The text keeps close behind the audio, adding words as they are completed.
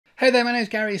Hey there, my name is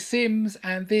Gary Sims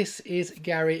and this is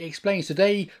Gary Explains.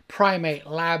 Today, Primate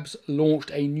Labs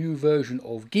launched a new version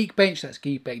of Geekbench, that's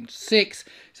Geekbench 6.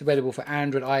 It's available for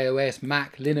Android, iOS,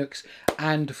 Mac, Linux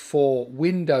and for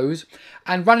Windows.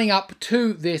 And running up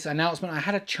to this announcement, I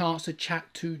had a chance to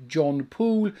chat to John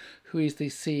Poole, who is the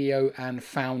CEO and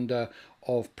founder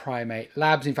of Primate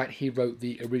Labs. In fact, he wrote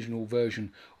the original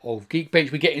version of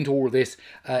Geekbench. We get into all of this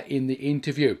in the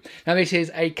interview. Now, this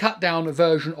is a cut down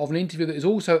version of an interview that is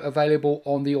also available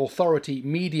on the Authority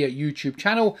Media YouTube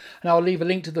channel, and I'll leave a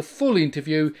link to the full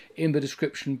interview in the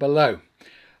description below.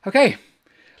 Okay,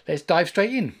 let's dive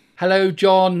straight in. Hello,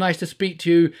 John. Nice to speak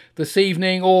to you this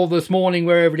evening or this morning,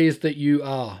 wherever it is that you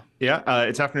are. Yeah,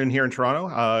 it's afternoon here in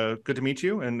Toronto. Good to meet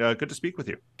you and good to speak with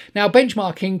you. Now,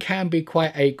 benchmarking can be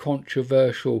quite a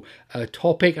controversial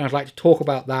topic, and I'd like to talk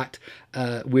about that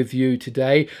with you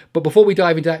today. But before we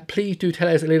dive into that, please do tell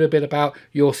us a little bit about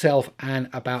yourself and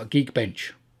about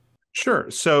Geekbench. Sure.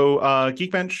 So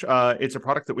Geekbench, it's a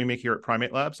product that we make here at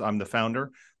Primate Labs. I'm the founder.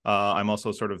 I'm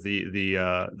also sort of the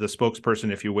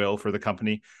spokesperson, if you will, for the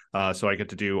company. So I get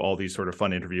to do all these sort of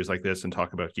fun interviews like this and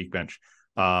talk about Geekbench.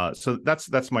 So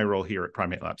that's my role here at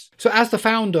Primate Labs. So as the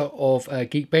founder of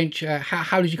Geekbench,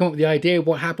 how did you come up with the idea?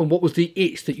 What happened? What was the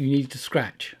itch that you needed to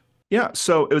scratch? Yeah,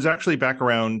 so it was actually back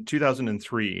around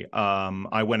 2003.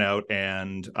 I went out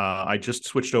and I just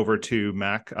switched over to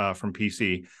Mac from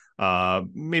PC.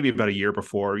 Maybe about a year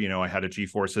before, I had a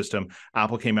G4 system.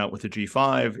 Apple came out with the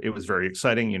G5. It was very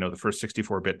exciting, the first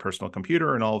 64-bit personal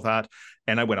computer and all of that.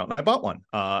 And I went out and I bought one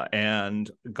and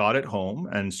got it home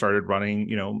and started running,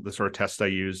 the sort of tests I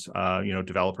use,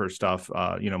 developer stuff,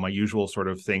 my usual sort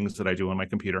of things that I do on my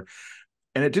computer.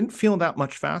 And it didn't feel that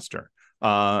much faster. So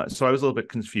I was a little bit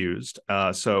confused.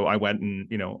 So I went and,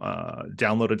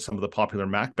 downloaded some of the popular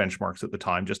Mac benchmarks at the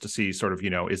time just to see sort of,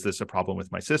 is this a problem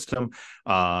with my system?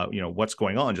 What's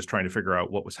going on? Just trying to figure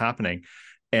out what was happening.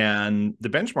 And the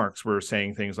benchmarks were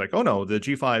saying things like, oh, no, the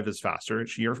G5 is faster.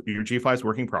 Your G5 is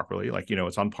working properly. Like,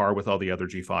 it's on par with all the other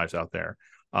G5s out there.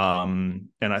 And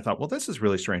I thought, well, this is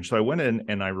really strange. So I went in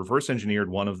and I reverse engineered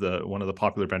one of the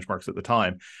popular benchmarks at the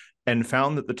time and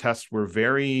found that the tests were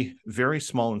very, very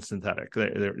small and synthetic.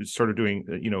 They're sort of doing,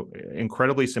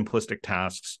 incredibly simplistic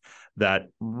tasks that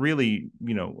really,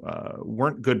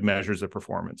 weren't good measures of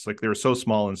performance. Like they were so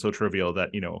small and so trivial that,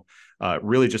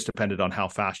 really just depended on how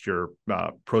fast your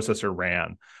processor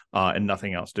ran and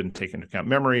nothing else. Didn't take into account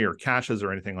memory or caches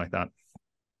or anything like that.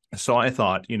 So I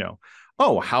thought,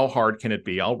 oh, how hard can it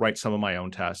be? I'll write some of my own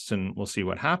tests and we'll see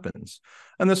what happens.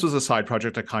 And this was a side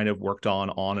project I kind of worked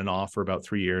on and off for about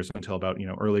 3 years until about,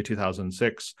 early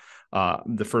 2006.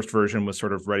 The first version was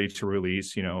sort of ready to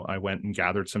release. I went and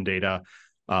gathered some data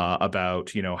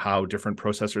about, how different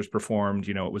processors performed.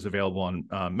 It was available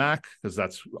on Mac because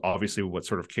that's obviously what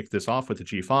sort of kicked this off with the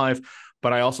G5.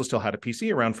 But I also still had a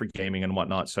PC around for gaming and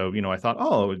whatnot. So, I thought,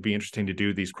 oh, it would be interesting to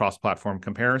do these cross-platform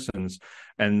comparisons.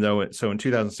 And so in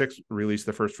 2006, released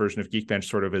the first version of Geekbench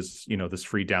sort of as, this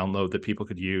free download that people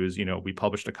could use. We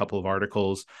published a couple of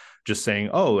articles just saying,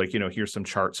 oh, like, here's some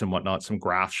charts and whatnot, some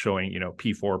graphs showing,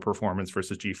 P4 performance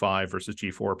versus G5 versus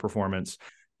G4 performance.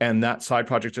 And that side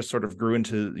project just sort of grew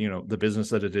into, the business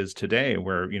that it is today,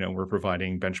 where, we're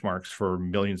providing benchmarks for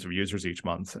millions of users each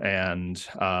month. And,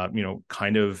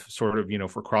 kind of sort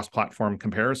of, for cross-platform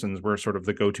comparisons, we're sort of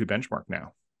the go-to benchmark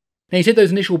now. Now, you said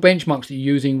those initial benchmarks that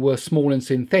you're using were small and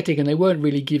synthetic, and they weren't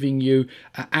really giving you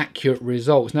accurate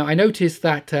results. Now, I noticed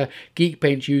that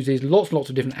Geekbench uses lots and lots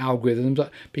of different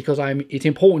algorithms because it's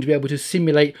important to be able to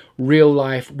simulate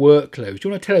real-life workloads. Do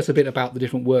you want to tell us a bit about the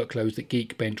different workloads that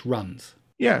Geekbench runs?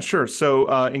 Yeah, sure. So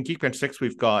in Geekbench 6,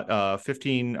 we've got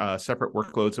 15 separate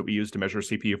workloads that we use to measure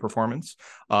CPU performance.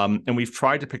 And we've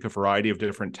tried to pick a variety of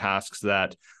different tasks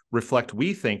that reflect,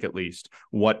 we think at least,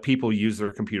 what people use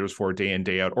their computers for day in,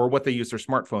 day out, or what they use their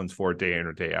smartphones for day in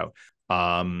or day out.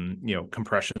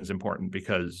 Compression is important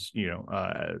because,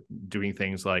 doing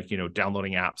things like,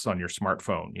 downloading apps on your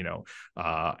smartphone,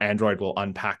 Android will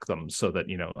unpack them so that,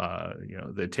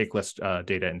 they take less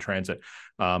data in transit.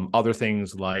 Other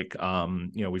things like,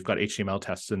 we've got HTML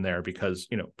tests in there because,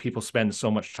 people spend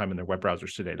so much time in their web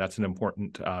browsers today. That's an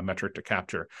important metric to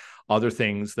capture. Other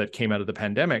things that came out of the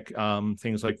pandemic,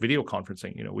 things like video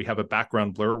conferencing, we have a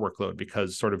background blur workload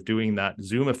because sort of doing that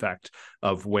zoom effect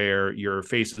of where your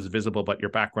face is visible, but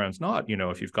your background's not,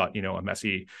 if you've got, a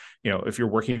messy, if you're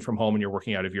working from home and you're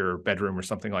working out of your bedroom or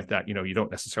something like that, you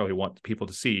don't necessarily want people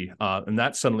to see. And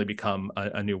that's suddenly become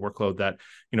a new workload that,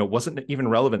 wasn't even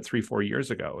relevant 3-4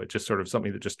 years ago. It's just sort of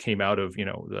something that just came out of,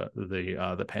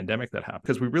 the pandemic that happened,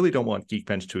 because we really don't want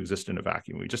Geekbench to exist in a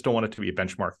vacuum. We just don't want it to be a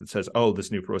benchmark that says, oh,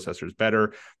 this new processor processor is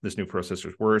better, this new processor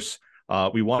is worse.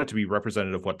 We want it to be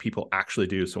representative of what people actually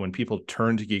do. So when people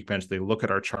turn to Geekbench, they look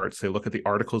at our charts, they look at the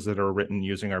articles that are written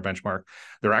using our benchmark,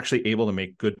 they're actually able to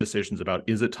make good decisions about,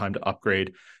 is it time to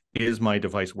upgrade? Is my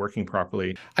device working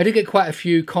properly? I did get quite a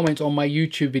few comments on my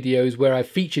YouTube videos where I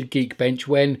featured Geekbench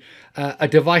when a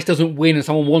device doesn't win and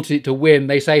someone wanted it to win.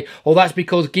 They say, oh, that's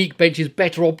because Geekbench is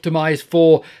better optimized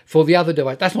for the other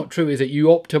device. That's not true, is it? You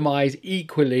optimize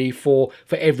equally for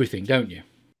everything, don't you?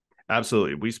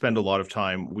 Absolutely. We spend a lot of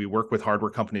time. We work with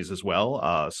hardware companies as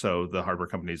well. So the hardware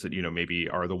companies that, maybe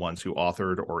are the ones who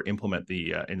authored or implement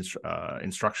the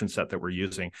instruction set that we're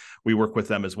using. We work with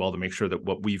them as well to make sure that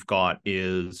what we've got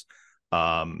is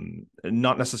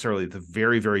not necessarily the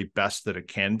very, very best that it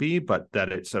can be, but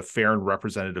that it's a fair and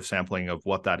representative sampling of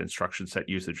what that instruction set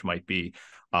usage might be.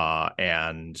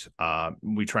 And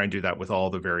we try and do that with all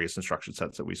the various instruction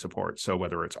sets that we support. So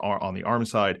whether it's on the ARM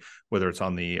side, whether it's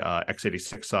on the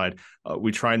x86 side,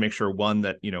 we try and make sure, one,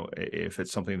 that, if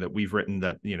it's something that we've written,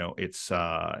 that, it's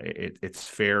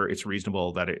fair, it's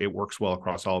reasonable, that it works well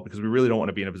across all, because we really don't want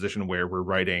to be in a position where we're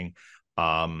writing,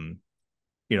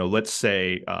 let's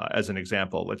say, as an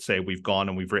example, let's say we've gone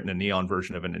and we've written a Neon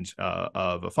version of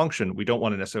a function. We don't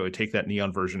want to necessarily take that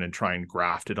Neon version and try and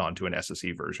graft it onto an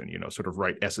SSE version, sort of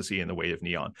write SSE in the way of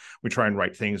Neon. We try and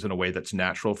write things in a way that's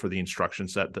natural for the instruction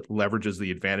set, that leverages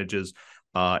the advantages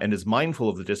and is mindful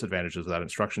of the disadvantages of that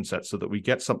instruction set, so that we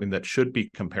get something that should be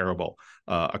comparable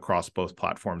across both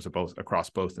platforms, or across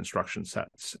both instruction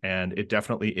sets. And it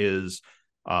definitely is.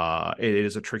 It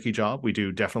is a tricky job.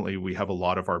 We have a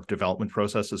lot of our development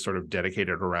processes sort of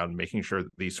dedicated around making sure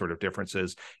that these sort of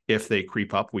differences, if they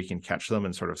creep up, we can catch them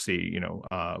and sort of see,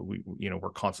 we're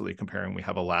constantly comparing. We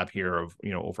have a lab here of,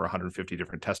 over 150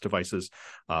 different test devices.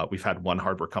 We've had one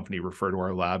hardware company refer to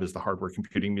our lab as the Hardware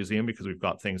Computing Museum, because we've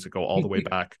got things that go all the way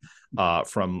back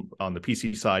from, on the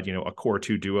PC side, a Core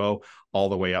 2 Duo, all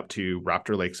the way up to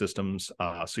Raptor Lake systems.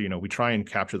 So, we try and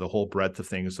capture the whole breadth of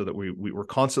things, so that we're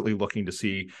constantly looking to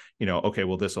see, okay,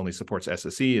 well, this only supports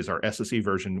SSE. Is our SSE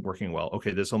version working well?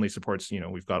 Okay, this only supports,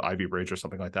 we've got Ivy Bridge or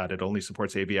something like that. It only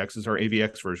supports AVX. Is our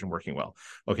AVX version working well?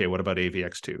 Okay, what about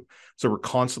AVX2? So we're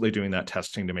constantly doing that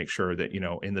testing to make sure that,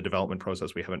 in the development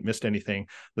process, we haven't missed anything,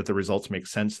 that the results make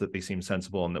sense, that they seem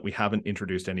sensible, and that we haven't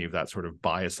introduced any of that sort of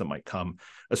bias that might come,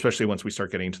 especially once we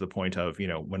start getting to the point of,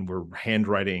 when we're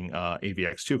handwriting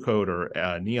AVX2 code or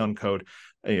Neon code,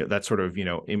 that sort of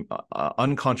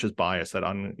unconscious bias, that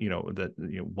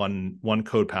one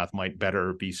code path might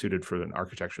better be suited for an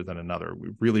architecture than another. We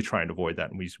really try and avoid that,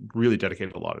 and we really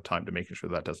dedicate a lot of time to making sure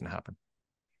that doesn't happen.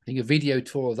 I think a video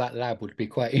tour of that lab would be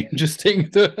quite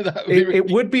interesting. It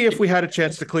would be, if we had a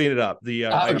chance to clean it up.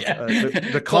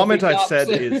 The comment I've said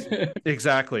is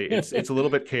exactly, it's a little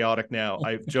bit chaotic now.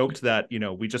 I've joked that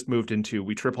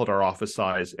we tripled our office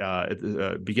size at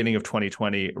the beginning of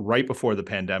 2020, right before the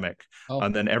pandemic,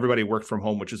 and then everybody worked from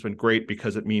home, which has been great,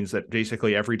 because it means that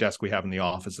basically every desk we have in the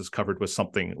office is covered with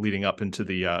something leading up into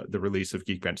the release of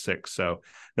Geekbench 6. So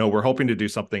no, we're hoping to do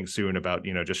something soon about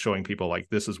just showing people, like,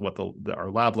 this is what our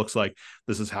lab looks like.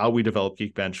 This is how we develop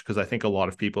Geekbench, because I think what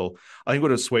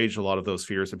has assuaged a lot of those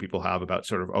fears that people have about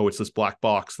sort of, oh, it's this black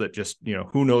box that just,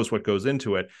 who knows what goes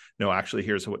into it. No, actually,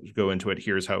 here's what go into it.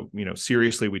 Here's how,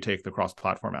 seriously we take the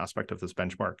cross-platform aspect of this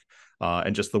benchmark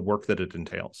and just the work that it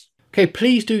entails. Okay,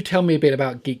 please do tell me a bit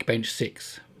about Geekbench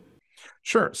 6.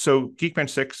 Sure. So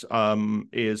Geekbench 6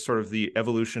 is sort of the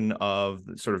evolution of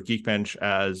sort of Geekbench,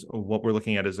 as what we're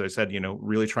looking at, as I said,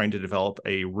 really trying to develop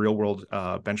a real world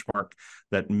benchmark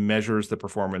that measures the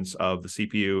performance of the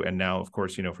CPU. And now, of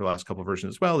course, for the last couple of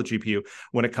versions as well, the GPU,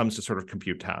 when it comes to sort of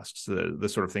compute tasks, the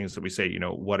sort of things that we say,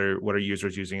 what are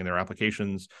users using in their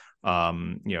applications,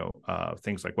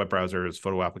 things like web browsers,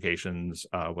 photo applications,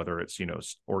 whether it's,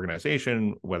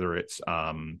 organization, whether it's,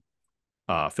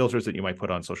 filters that you might put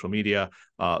on social media,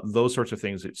 those sorts of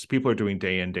things that people are doing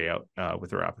day in, day out with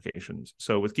their applications.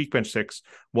 So with Geekbench 6,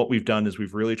 what we've done is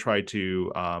we've really tried to,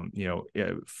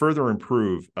 further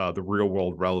improve the real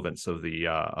world relevance of the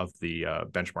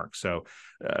benchmark. So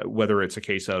whether it's a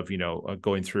case of,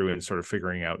 going through and sort of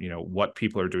figuring out, what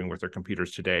people are doing with their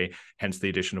computers today, hence the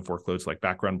addition of workloads like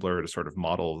background blur to sort of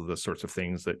model the sorts of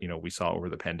things that, we saw over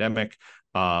the pandemic.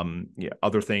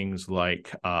 Other things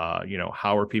like,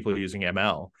 how are people using ML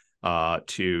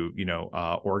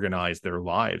to organize their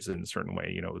lives in a certain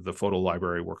way. The photo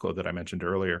library workload that I mentioned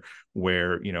earlier,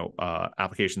 where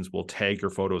applications will tag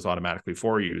your photos automatically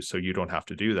for you, so you don't have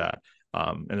to do that.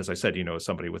 And as I said, as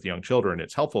somebody with young children,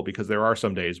 it's helpful, because there are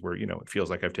some days where, it feels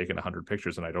like I've taken 100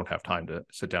 pictures and I don't have time to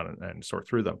sit down and sort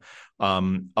through them.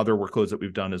 Other workloads that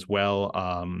we've done as well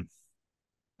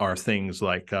are things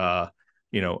like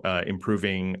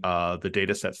improving the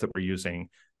data sets that we're using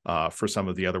for some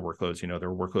of the other workloads. There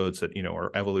are workloads that,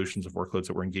 are evolutions of workloads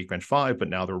that were in Geekbench 5, but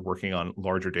now they're working on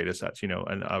larger data sets, and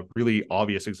a really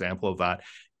obvious example of that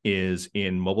is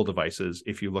in mobile devices.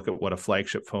 If you look at what a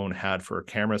flagship phone had for a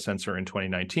camera sensor in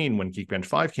 2019 when Geekbench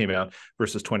 5 came out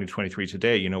versus 2023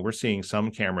 today, we're seeing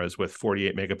some cameras with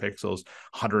 48 megapixels,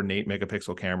 108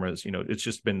 megapixel cameras. It's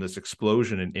just been this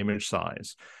explosion in image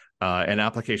size. And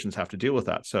applications have to deal with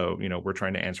that. So, we're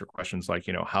trying to answer questions like,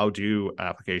 how do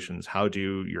applications, how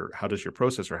does your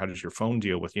processor, how does your phone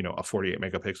deal with, a 48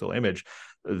 megapixel image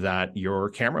that your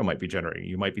camera might be generating?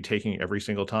 You might be taking every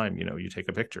single time, you take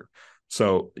a picture.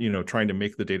 So, trying to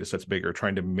make the data sets bigger,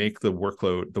 trying to make the work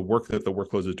that the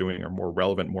workloads is doing are more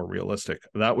relevant, more realistic.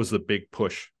 That was the big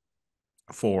push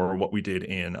for what we did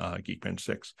in Geekbench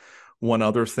 6. One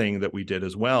other thing that we did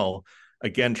as well,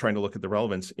 again, trying to look at the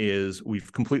relevance, is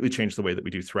we've completely changed the way that we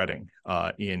do threading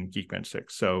in Geekbench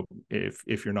 6. So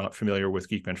if you're not familiar with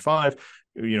Geekbench 5,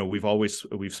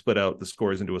 we've split out the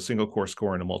scores into a single core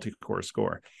score and a multi-core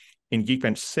score. In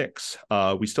Geekbench 6,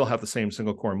 we still have the same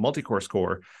single core and multi-core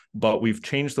score, but we've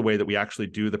changed the way that we actually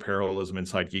do the parallelism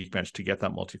inside Geekbench to get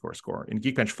that multi-core score. In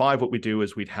Geekbench 5, what we do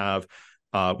is we'd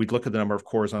look at the number of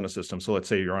cores on a system. So let's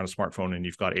say you're on a smartphone and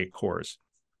you've got 8 cores.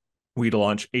 We'd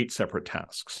launch 8 separate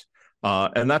tasks.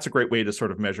 And that's a great way to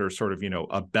sort of measure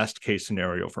a best case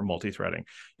scenario for multi-threading.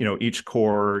 Each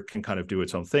core can kind of do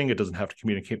its own thing. It doesn't have to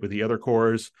communicate with the other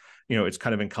cores. It's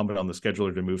kind of incumbent on the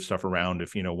scheduler to move stuff around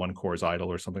if, one core is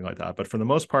idle or something like that. But for the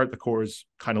most part, the cores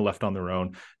kind of left on their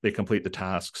own. They complete the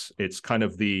tasks. It's kind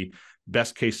of the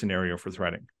best case scenario for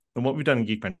threading. And what we've done in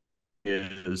Geekbench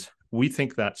is we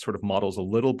think that sort of model's a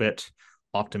little bit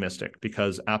optimistic,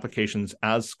 because applications,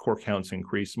 as core counts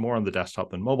increase more on the desktop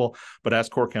than mobile, but as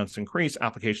core counts increase,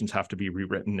 applications have to be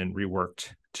rewritten and reworked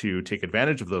to take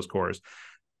advantage of those cores.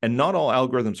 And not all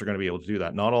algorithms are going to be able to do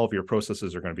that. Not all of your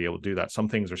processes are going to be able to do that. Some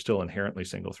things are still inherently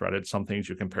single-threaded. Some things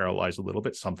you can parallelize a little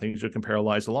bit. Some things you can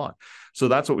parallelize a lot. So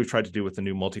that's what we've tried to do with the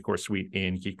new multi-core suite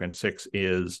in Geekbench 6,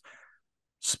 is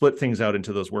split things out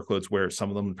into those workloads where some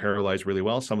of them parallelize really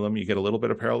well. Some of them you get a little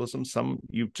bit of parallelism. Some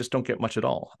you just don't get much at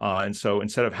all. And so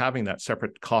instead of having that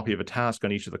separate copy of a task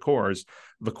on each of the cores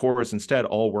instead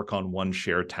all work on one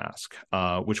shared task,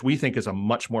 which we think is a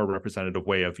much more representative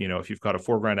way of, if you've got a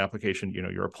foreground application,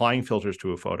 you're applying filters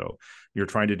to a photo, you're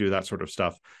trying to do that sort of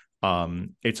stuff.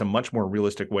 It's a much more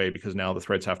realistic way, because now the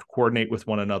threads have to coordinate with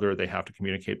one another. They have to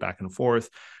communicate back and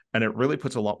forth. And it really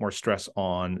puts a lot more stress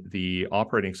on the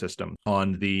operating system,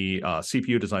 on the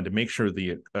CPU design, to make sure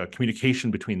the communication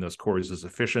between those cores is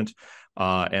efficient,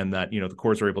 and that, the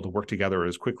cores are able to work together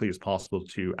as quickly as possible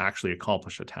to actually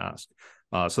accomplish a task.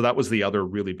 So that was the other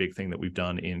really big thing that we've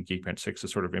done in Geekbench 6, to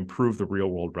sort of improve the real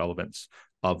world relevance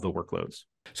of the workloads.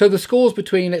 So the scores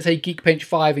between, let's say, Geekbench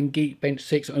 5 and Geekbench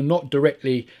 6 are not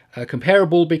directly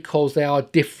comparable, because they are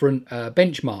different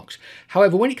benchmarks.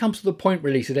 However, when it comes to the point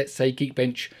releases, let's say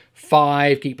Geekbench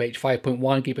 5, Geekbench 5.1,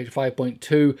 Geekbench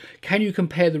 5.2, can you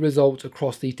compare the results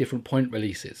across these different point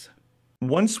releases?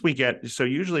 Once we get, so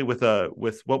usually with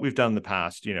what we've done in the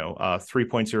past,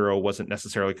 3.0 wasn't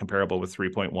necessarily comparable with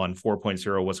 3.1,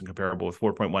 4.0 wasn't comparable with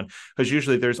 4.1, because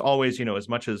usually there's always, as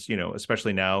much as,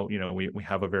 especially now, we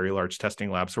have a very large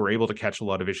testing lab, so we're able to catch a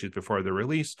lot of issues before the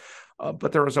release,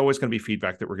 but there is always going to be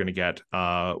feedback that we're going to get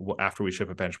after we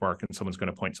ship a benchmark, and someone's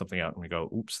going to point something out and we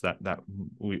go, oops, that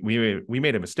we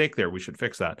made a mistake there, we should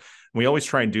fix that. And we always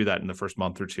try and do that in the first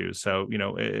month or two. So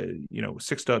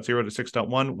 6.0 to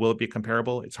 6.1, will it be comparable?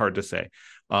 It's hard to say.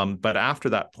 But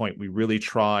after that point, we really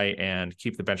try and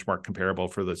keep the benchmark comparable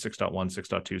for the 6.1,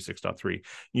 6.2, 6.3.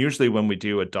 Usually when we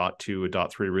do a .2, a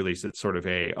 .3 release, it's sort of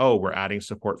we're adding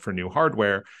support for new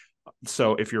hardware.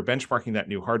 So if you're benchmarking that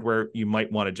new hardware, you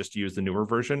might want to just use the newer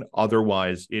version.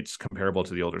 Otherwise, it's comparable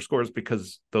to the older scores,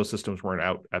 because those systems weren't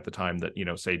out at the time that,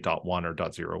 say, .1 or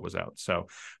 .0 was out. So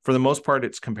for the most part,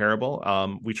 it's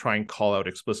comparable. We try and call out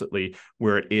explicitly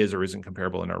where it is or isn't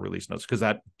comparable in our release notes, because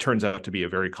that turns out to be a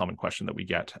very common question that we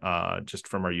get just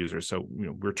from our users. So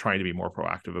we're trying to be more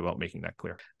proactive about making that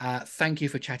clear. Thank you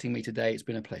for chatting with me today. It's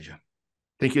been a pleasure.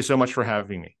 Thank you so much for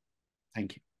having me.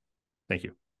 Thank you. Thank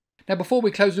you. Now, before we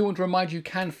close, I want to remind you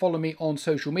can follow me on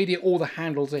social media. All the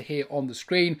handles are here on the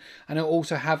screen. And I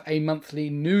also have a monthly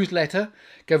newsletter.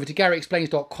 Go over to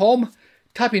GaryExplains.com,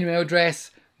 type in your email address,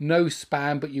 no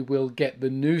spam, but you will get the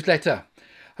newsletter.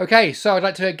 Okay, so I'd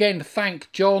like to again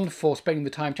thank John for spending the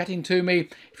time chatting to me.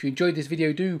 If you enjoyed this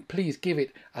video, do please give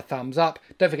it a thumbs up.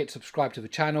 Don't forget to subscribe to the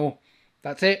channel.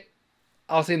 That's it.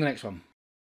 I'll see you in the next one.